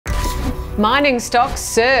Mining stocks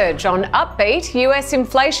surge on upbeat US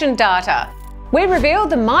inflation data. We revealed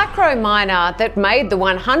the micro miner that made the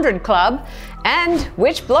 100 Club, and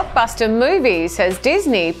which blockbuster movies has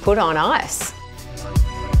Disney put on ice.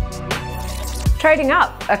 Trading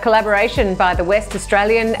Up, a collaboration by the West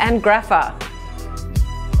Australian and Grapher.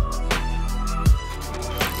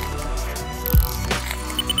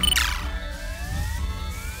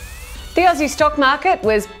 The Aussie stock market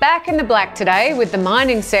was back in the black today, with the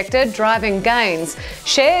mining sector driving gains.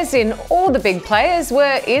 Shares in all the big players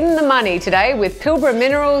were in the money today, with Pilbara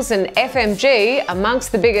Minerals and FMG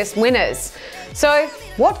amongst the biggest winners. So,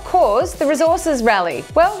 what caused the resources rally?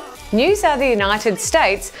 Well, news out of the United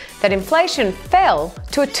States that inflation fell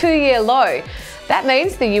to a 2-year low. That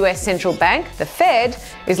means the US central bank, the Fed,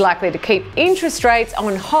 is likely to keep interest rates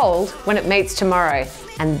on hold when it meets tomorrow.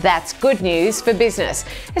 And that's good news for business,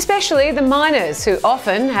 especially the miners who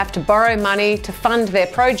often have to borrow money to fund their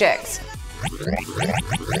projects.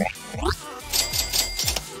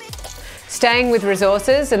 Staying with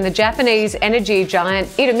resources, and the Japanese energy giant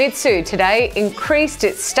Idemitsu today increased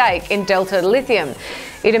its stake in Delta Lithium.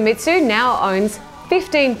 Idemitsu now owns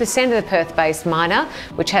 15% of the Perth-based miner,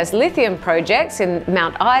 which has lithium projects in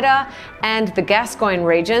Mount Ida and the Gascoyne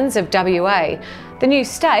regions of WA. The new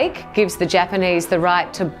stake gives the Japanese the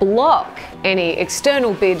right to block any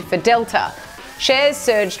external bid for Delta. Shares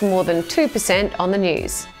surged more than 2% on the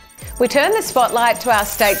news. We turn the spotlight to our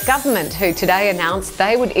state government, who today announced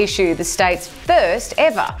they would issue the state's first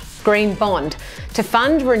ever green bond to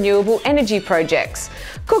fund renewable energy projects.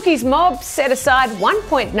 Cookie's mob set aside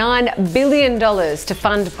 $1.9 billion to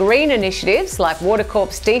fund green initiatives like Water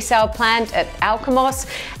Corp's desal plant at Alkimos,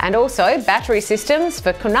 and also battery systems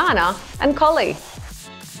for Kwinana and Collie.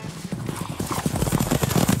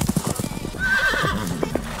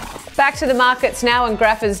 Back to the markets now, and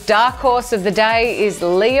Grapher's dark horse of the day is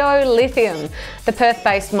Leo Lithium. The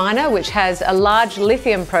Perth-based miner, which has a large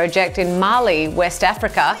lithium project in Mali, West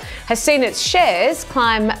Africa, has seen its shares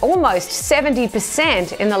climb almost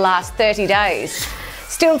 70% in the last 30 days.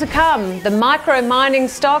 Still to come, the micro mining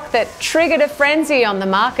stock that triggered a frenzy on the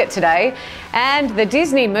market today, and the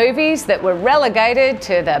Disney movies that were relegated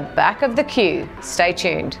to the back of the queue. Stay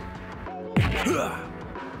tuned.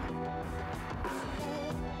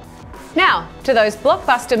 Now, to those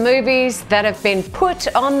blockbuster movies that have been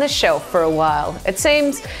put on the shelf for a while. It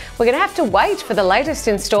seems we're going to have to wait for the latest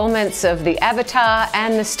instalments of the Avatar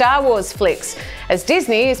and the Star Wars flicks, as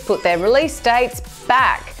Disney has put their release dates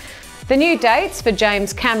back. The new dates for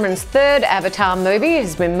James Cameron's third Avatar movie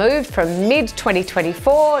has been moved from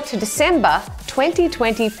mid-2024 to December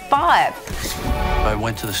 2025. I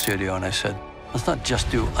went to the studio and I said, let's not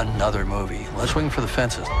just do another movie. Let's swing for the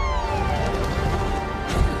fences.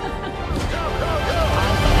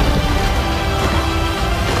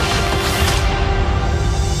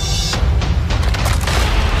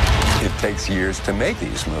 It takes years to make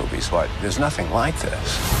these movies. There's nothing like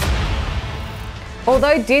this.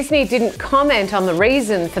 Although Disney didn't comment on the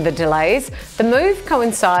reason for the delays, the move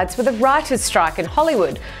coincides with a writers' strike in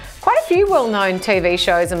Hollywood. Quite a few well-known TV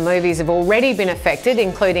shows and movies have already been affected,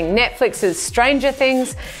 including Netflix's Stranger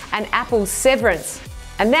Things and Apple's Severance.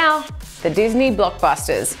 And now, the Disney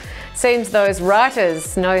blockbusters. Seems those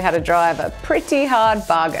writers know how to drive a pretty hard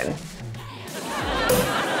bargain.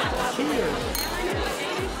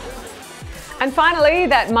 And finally,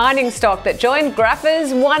 that mining stock that joined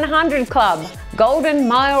Grapher's 100 Club, Golden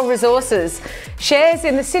Mile Resources. Shares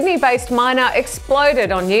in the Sydney-based miner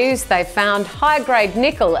exploded on news they found high-grade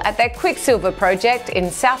nickel at their Quicksilver project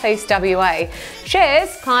in southeast WA.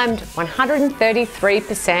 Shares climbed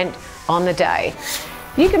 133% on the day.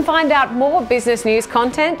 You can find out more business news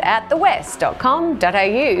content at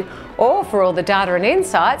thewest.com.au, or for all the data and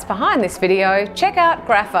insights behind this video, check out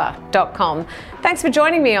grapher.com. Thanks for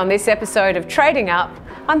joining me on this episode of Trading Up.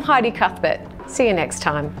 I'm Heidi Cuthbert. See you next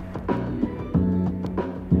time.